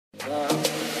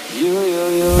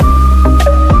you.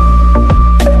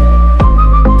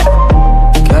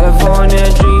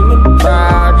 California dreaming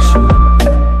about you.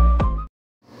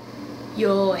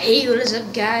 Yo, hey, what is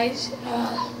up, guys?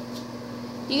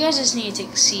 You guys just need to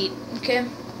take a seat, okay? You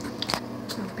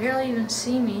can barely even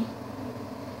see me.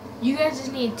 You guys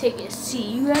just need to take a seat.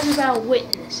 You guys are about to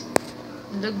witness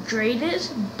the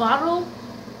greatest bottle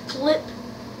flip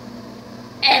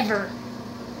ever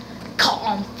caught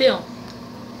on film.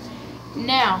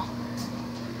 Now,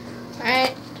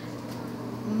 alright,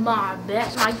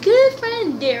 that's my good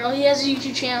friend Daryl. He has a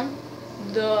YouTube channel,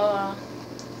 the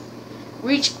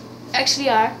Reach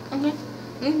XDI. Okay,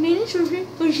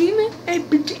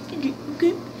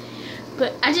 okay.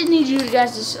 But I just need you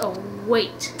guys to just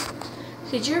wait,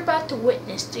 because you're about to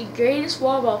witness the greatest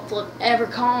wall ball flip ever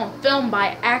caught on film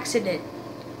by accident.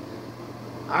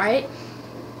 Alright?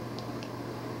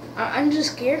 I'm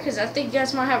just scared because I think you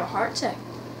guys might have a heart attack.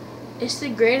 It's the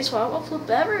greatest wall ball flip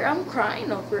ever. I'm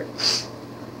crying over it.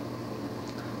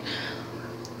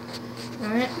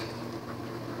 Alright.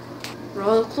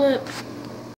 Roll the clip.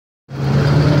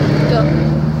 Go.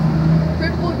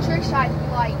 Triple trick shot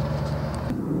light.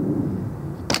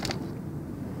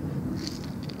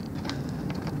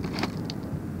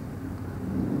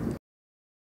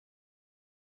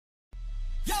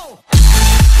 Yo!